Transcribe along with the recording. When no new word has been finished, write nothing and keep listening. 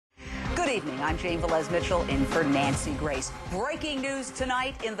evening. I'm Jane Velez-Mitchell in for Nancy Grace. Breaking news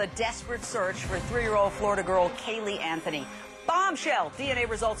tonight in the desperate search for 3-year-old Florida girl Caylee Anthony. Bombshell DNA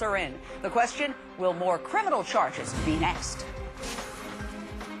results are in. The question, will more criminal charges be next?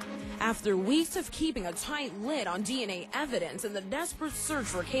 After weeks of keeping a tight lid on DNA evidence in the desperate search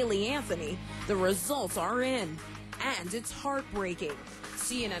for Caylee Anthony, the results are in. And it's heartbreaking.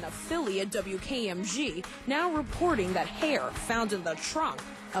 CNN affiliate WKMG now reporting that hair found in the trunk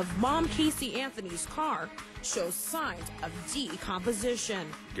of mom Caylee Anthony's car shows signs of decomposition.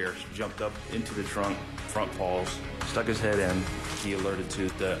 Garrett jumped up into the trunk, front paws, stuck his head in. He alerted to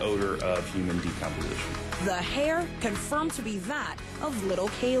the odor of human decomposition. The hair confirmed to be that of little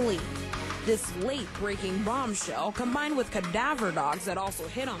Caylee. This late-breaking bombshell, combined with cadaver dogs that also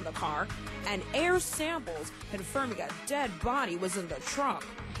hit on the car, and air samples confirming a dead body was in the trunk,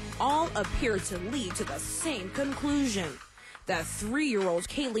 all appear to lead to the same conclusion, that 3-year-old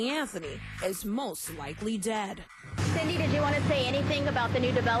Caylee Anthony is most likely dead. Cindy, did you want to say anything about the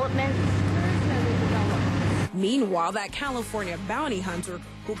new developments? Meanwhile, that California bounty hunter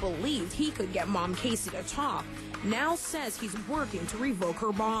who believed he could get mom Caylee to talk now says he's working to revoke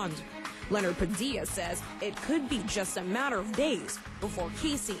her bond. Leonard Padilla says it could be just a matter of days before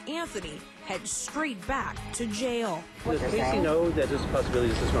Caylee Anthony heads straight back to jail. Does Caylee know that this possibility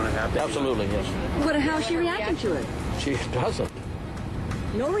this is going to happen? Absolutely, yes. How's she reacting to it? She doesn't.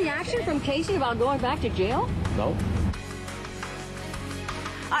 No reaction from Caylee about going back to jail? No.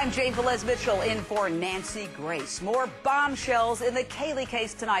 I'm Jane Velez-Mitchell in for Nancy Grace. More bombshells in the Caylee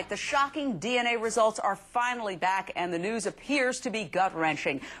case tonight. The shocking DNA results are finally back, and the news appears to be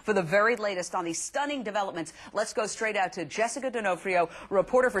gut-wrenching. For the very latest on these stunning developments, let's go straight out to Jessica D'Onofrio,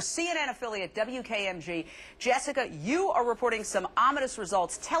 reporter for CNN affiliate WKMG. Jessica, you are reporting some ominous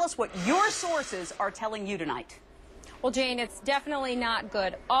results. Tell us what your sources are telling you tonight. Well, Jane, it's definitely not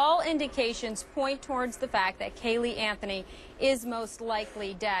good. All indications point towards the fact that Caylee Anthony is most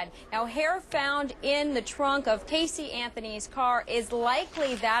likely dead. Now, hair found in the trunk of Caylee Anthony's car is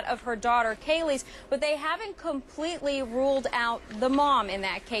likely that of her daughter Caylee's, but they haven't completely ruled out the mom in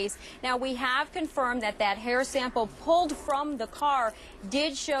that case. Now, we have confirmed that that hair sample pulled from the car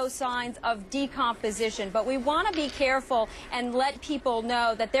did show signs of decomposition, but we want to be careful and let people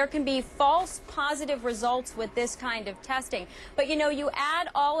know that there can be false positive results with this kind of testing. But you know, you add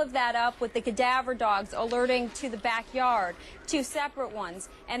all of that up with the cadaver dogs alerting to the backyard, 2 separate ones,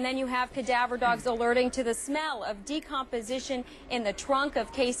 and then you have cadaver dogs alerting to the smell of decomposition in the trunk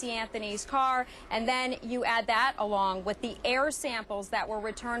of Caylee Anthony's car, and then you add that along with the air samples that were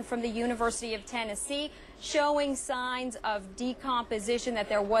returned from the University of Tennessee showing signs of decomposition, that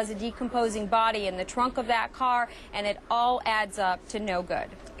there was a decomposing body in the trunk of that car, and it all adds up to no good.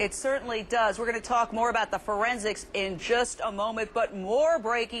 It certainly does. We're going to talk more about the forensics in just a moment, but more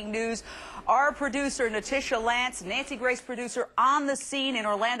breaking news. Our producer, Natisha Lance, Nancy Grace producer, on the scene in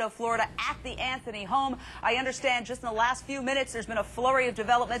Orlando, Florida, at the Anthony home. I understand just in the last few minutes there's been a flurry of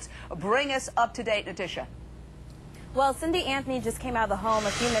developments. Bring us up to date, Natisha. Well, Cindy Anthony just came out of the home a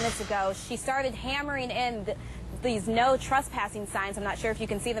few minutes ago. She started hammering in these no trespassing signs. I'm not sure if you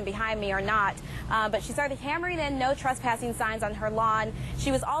can see them behind me or not, but she started hammering in no trespassing signs on her lawn.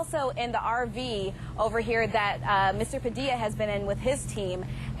 She was also in the RV over here that Mr. Padilla has been in with his team,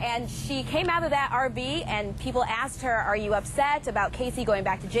 and she came out of that RV and people asked her, are you upset about Caylee going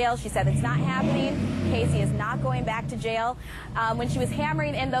back to jail? She said it's not happening. Caylee is not going back to jail. When she was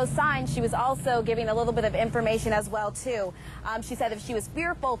hammering in those signs, she was also giving a little bit of information as well too. She said if she was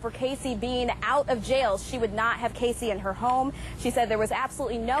fearful for Caylee being out of jail, she would not have Caylee in her home. She said there was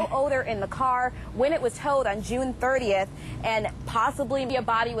absolutely no odor in the car when it was towed on June 30th, and possibly a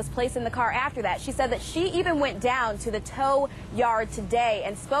body was placed in the car after that. She said that she even went down to the tow yard today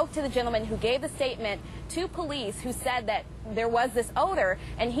and spoke to the gentleman who gave the statement to police, who said that there was this odor,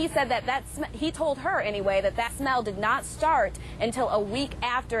 and he said that he told her anyway that smell did not start until a week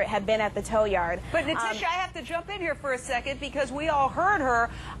after it had been at the tow yard. But Natisha, I have to jump in here for a second because we all heard her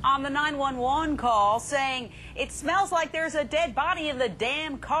on the 911 call saying it smells like there's a dead body in the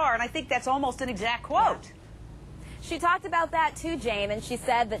damn car, and I think that's almost an exact quote. She talked about that too, Jane, and she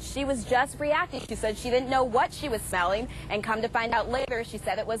said that she was just reacting. She said she didn't know what she was smelling, and come to find out later, she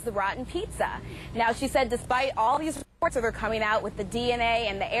said it was the rotten pizza. Now, she said despite all these reports that are coming out with the DNA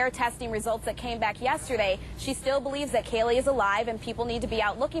and the air testing results that came back yesterday, she still believes that Caylee is alive and people need to be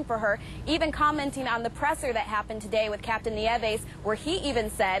out looking for her, even commenting on the presser that happened today with Captain Nieves, where he even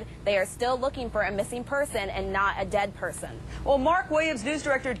said they are still looking for a missing person and not a dead person. Well, Mark Williams, news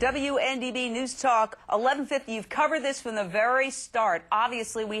director, WNDB News Talk, 1150, you've covered this from the very start.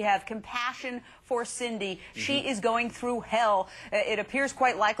 Obviously, we have compassion for Cindy. She is going through hell. It appears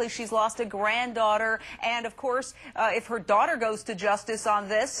quite likely she's lost a granddaughter. And, of course, if her daughter goes to justice on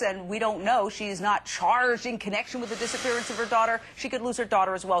this, and we don't know, she is not charged in connection with the disappearance of her daughter, she could lose her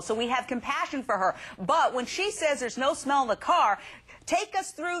daughter as well. So we have compassion for her. But when she says there's no smell in the car, take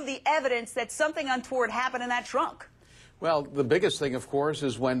us through the evidence that something untoward happened in that trunk. Well, the biggest thing, of course,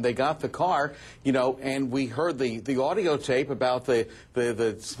 is when they got the car, you know, and we heard the audio tape about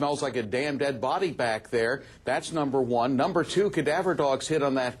the smells like a damn dead body back there. That's number one. Number two, cadaver dogs hit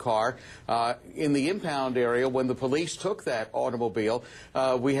on that car in the impound area when the police took that automobile.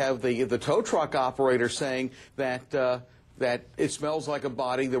 We have the tow truck operator saying that that it smells like a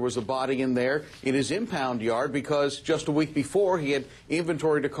body. There was a body in there in his impound yard because just a week before he had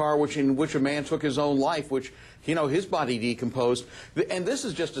inventoried a car in which a man took his own life, which, you know, his body decomposed. And this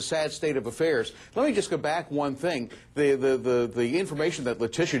is just a sad state of affairs. Let me just go back one thing. The information that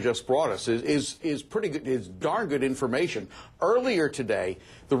Letitia just brought us is pretty good, is darn good information. Earlier today,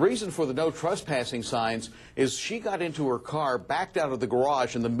 the reason for the no trespassing signs is she got into her car, backed out of the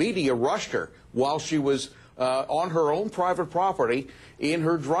garage, and the media rushed her while she was on her own private property in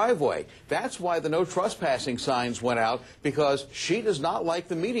her driveway. That's why the no trespassing signs went out, because she does not like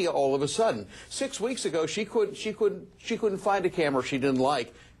the media all of a sudden. 6 weeks ago, she couldn't find a camera she didn't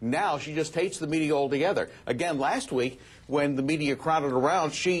like. Now she just hates the media altogether. Again, last week, when the media crowded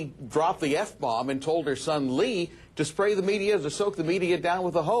around, she dropped the F-bomb and told her son Lee to spray the media, to soak the media down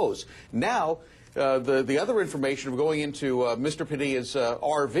with a hose. Now, the other information of going into Mr. Padilla's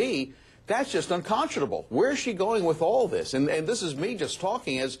RV, that's just unconscionable. Where is she going with all this? And this is me just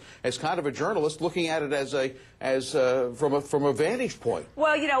talking as kind of a journalist, looking at it from a vantage point.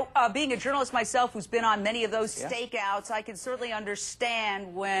 Well, you know, being a journalist myself who's been on many of those stakeouts, I can certainly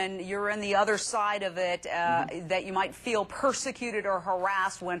understand when you're in the other side of it that you might feel persecuted or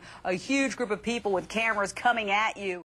harassed when a huge group of people with cameras coming at you.